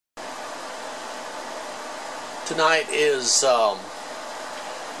Tonight is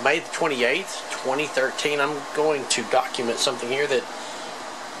May the 28th, 2013. I'm going to document something here that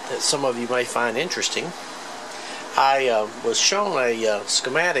some of you may find interesting. I was shown a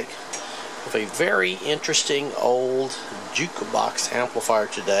schematic of a very interesting old jukebox amplifier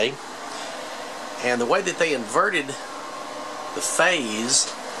today, and the way that they inverted the phase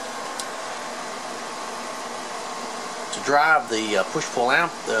to drive the push-pull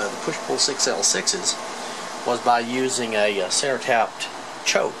 6L6s was by using a center tapped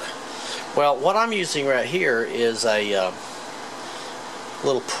choke. Well, what I'm using right here is a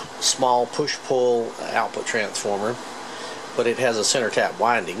little small push-pull output transformer, but it has a center tap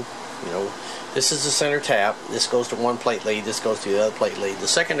winding. You know, this is the center tap. This goes to one plate lead. This goes to the other plate lead. The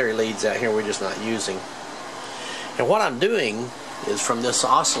secondary leads out here we're just not using. And what I'm doing is from this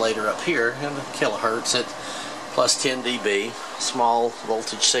oscillator up here in the kilohertz at plus 10 dB, small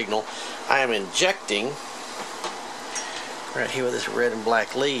voltage signal, I am injecting right here with this red and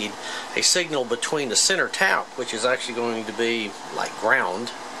black lead a signal between the center tap, which is actually going to be like ground,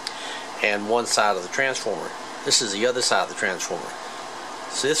 and one side of the transformer. This is the other side of the transformer.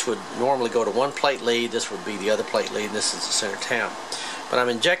 So this would normally go to one plate lead, this would be the other plate lead, and this is the center tap. But I'm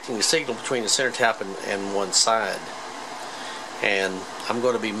injecting the signal between the center tap and one side. And I'm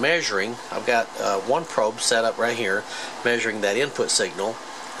going to be measuring, I've got one probe set up right here measuring that input signal,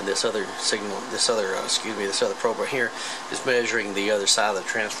 and this other signal, this other probe right here is measuring the other side of the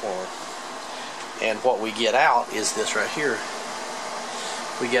transformer. And what we get out is this right here.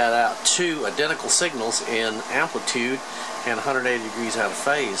 We got out two identical signals in amplitude and 180 degrees out of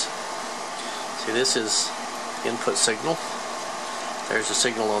phase. See, this is input signal. There's a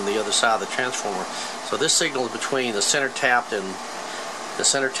signal on the other side of the transformer. So this signal is between the center tap and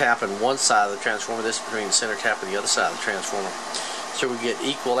one side of the transformer. This is between the center tap and the other side of the transformer. So we get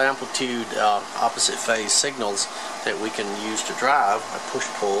equal amplitude, opposite phase signals that we can use to drive a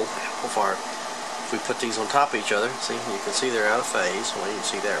push-pull amplifier. If we put these on top of each other, see, you can see they're out of phase. Well, you can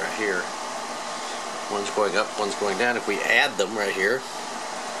see that right here. One's going up, one's going down. If we add them right here,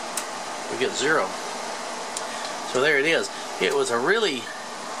 we get 0. So there it is. It was a really,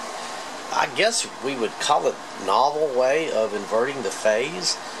 I guess we would call it, novel way of inverting the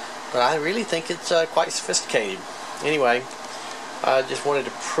phase, but I really think it's quite sophisticated. Anyway, I just wanted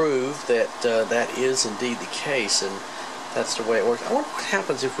to prove that that is indeed the case, and that's the way it works. I wonder what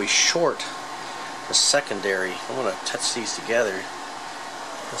happens if we short the secondary. I'm going to touch these together.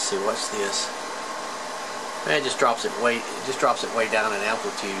 Let's see. Watch this. And it just drops it way down in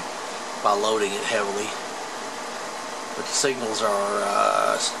amplitude by loading it heavily. But the signals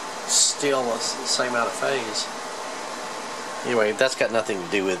are still the same out of phase. Anyway, that's got nothing to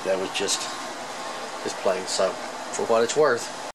do with it. That was just playing. So, for what it's worth.